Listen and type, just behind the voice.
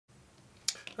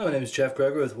Hi, my name is Jeff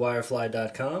Greger with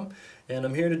Wirefly.com, and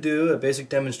I'm here to do a basic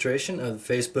demonstration of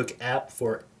the Facebook app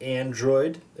for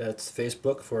Android. That's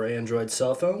Facebook for Android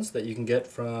cell phones that you can get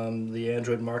from the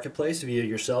Android marketplace via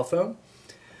your cell phone.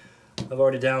 I've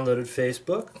already downloaded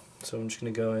Facebook, so I'm just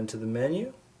going to go into the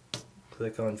menu,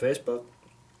 click on Facebook,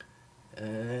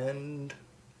 and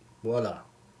voila.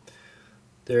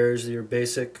 There's your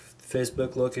basic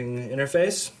Facebook looking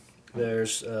interface.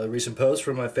 There's recent posts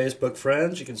from my Facebook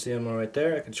friends. You can see them all right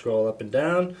there. I can scroll up and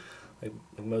down like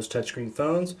most touchscreen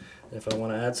phones. And if I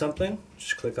want to add something,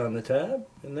 just click on the tab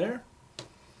in there,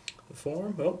 the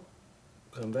form. Oh,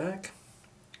 come back,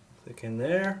 click in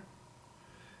there,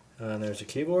 and there's a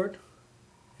keyboard.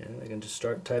 And I can just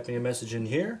start typing a message in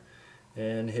here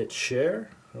and hit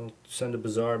share. I'll send a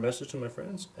bizarre message to my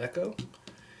friends, echo.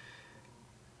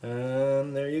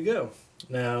 And there you go.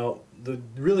 Now, the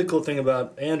really cool thing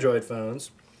about Android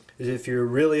phones is if you're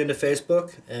really into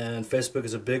Facebook and Facebook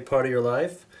is a big part of your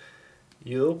life,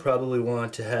 you'll probably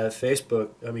want to have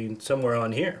Facebook, somewhere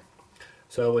on here.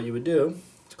 So what you would do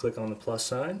is click on the plus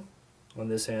sign on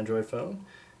this Android phone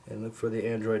and look for the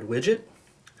Android widget.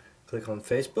 Click on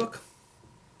Facebook.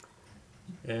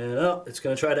 And it's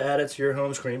going to try to add it to your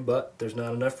home screen, but there's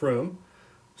not enough room.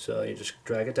 So you just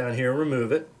drag it down here and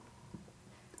remove it.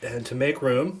 And to make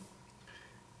room,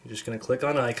 you're just going to click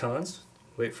on icons,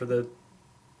 wait for the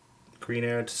green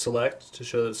arrow to select to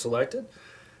show that it's selected,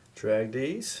 drag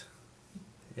these,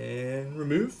 and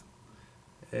remove,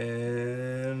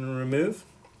 and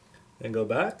go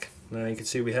back. Now you can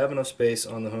see we have enough space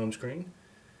on the home screen,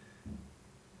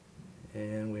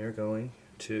 and we are going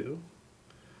to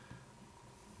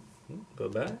go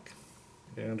back,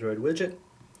 Android widget,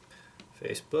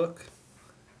 Facebook,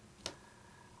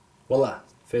 voila.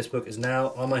 Facebook is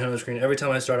now on my home screen. Every time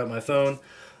I start up my phone,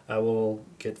 I will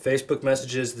get Facebook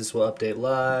messages. This will update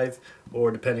live,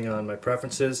 or depending on my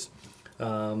preferences.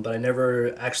 But I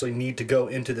never actually need to go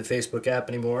into the Facebook app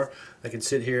anymore. I can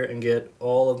sit here and get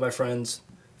all of my friends'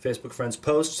 Facebook friends'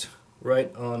 posts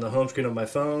right on the home screen of my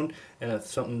phone. And if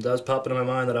something does pop into my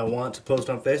mind that I want to post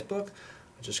on Facebook,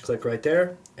 I just click right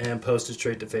there and post it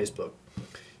straight to Facebook.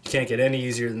 You can't get any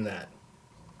easier than that.